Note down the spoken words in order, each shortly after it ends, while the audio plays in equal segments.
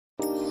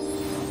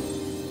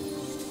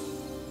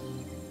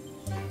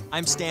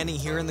I'm standing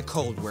here in the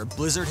cold where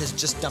Blizzard has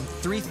just dumped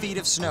 3 feet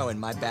of snow in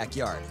my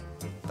backyard.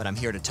 But I'm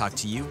here to talk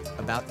to you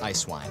about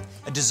ice wine,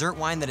 a dessert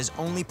wine that is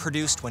only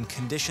produced when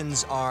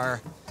conditions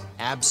are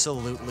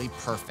absolutely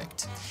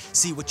perfect.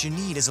 See, what you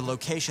need is a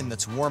location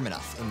that's warm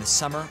enough in the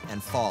summer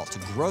and fall to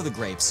grow the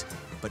grapes,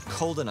 but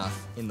cold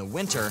enough in the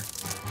winter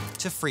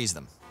to freeze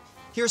them.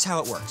 Here's how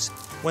it works.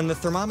 When the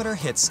thermometer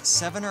hits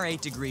 7 or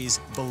 8 degrees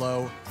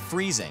below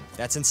freezing,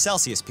 that's in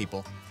Celsius,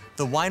 people,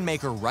 the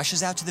winemaker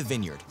rushes out to the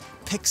vineyard,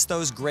 picks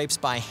those grapes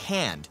by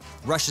hand,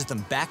 rushes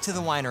them back to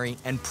the winery,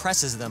 and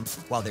presses them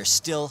while they're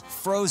still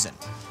frozen.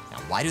 Now,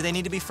 why do they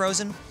need to be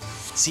frozen?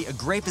 See, a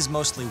grape is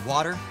mostly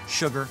water,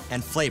 sugar,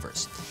 and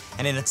flavors.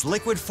 And in its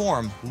liquid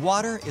form,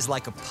 water is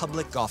like a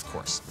public golf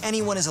course.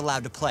 Anyone is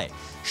allowed to play.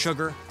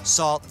 Sugar,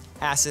 salt,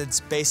 acids,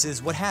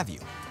 bases, what have you.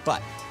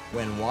 But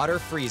when water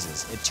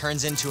freezes, it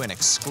turns into an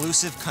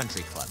exclusive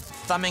country club,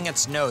 thumbing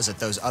its nose at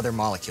those other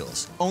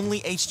molecules. Only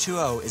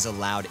H2O is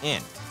allowed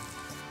in.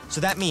 So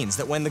that means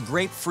that when the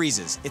grape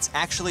freezes, it's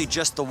actually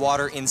just the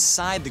water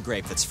inside the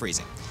grape that's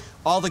freezing.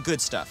 All the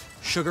good stuff,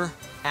 sugar,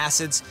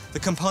 acids, the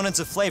components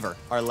of flavor,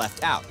 are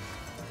left out.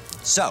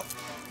 So,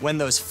 when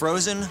those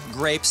frozen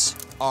grapes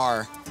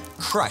are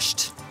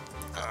crushed,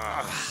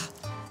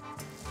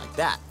 like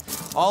that,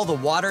 all the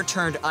water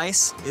turned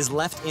ice is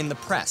left in the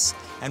press,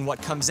 and what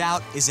comes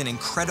out is an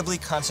incredibly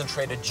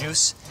concentrated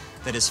juice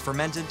that is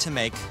fermented to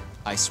make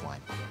ice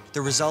wine.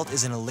 The result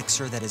is an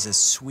elixir that is as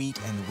sweet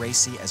and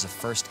racy as a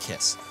first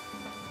kiss.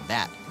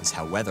 That is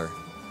how weather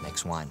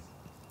makes wine.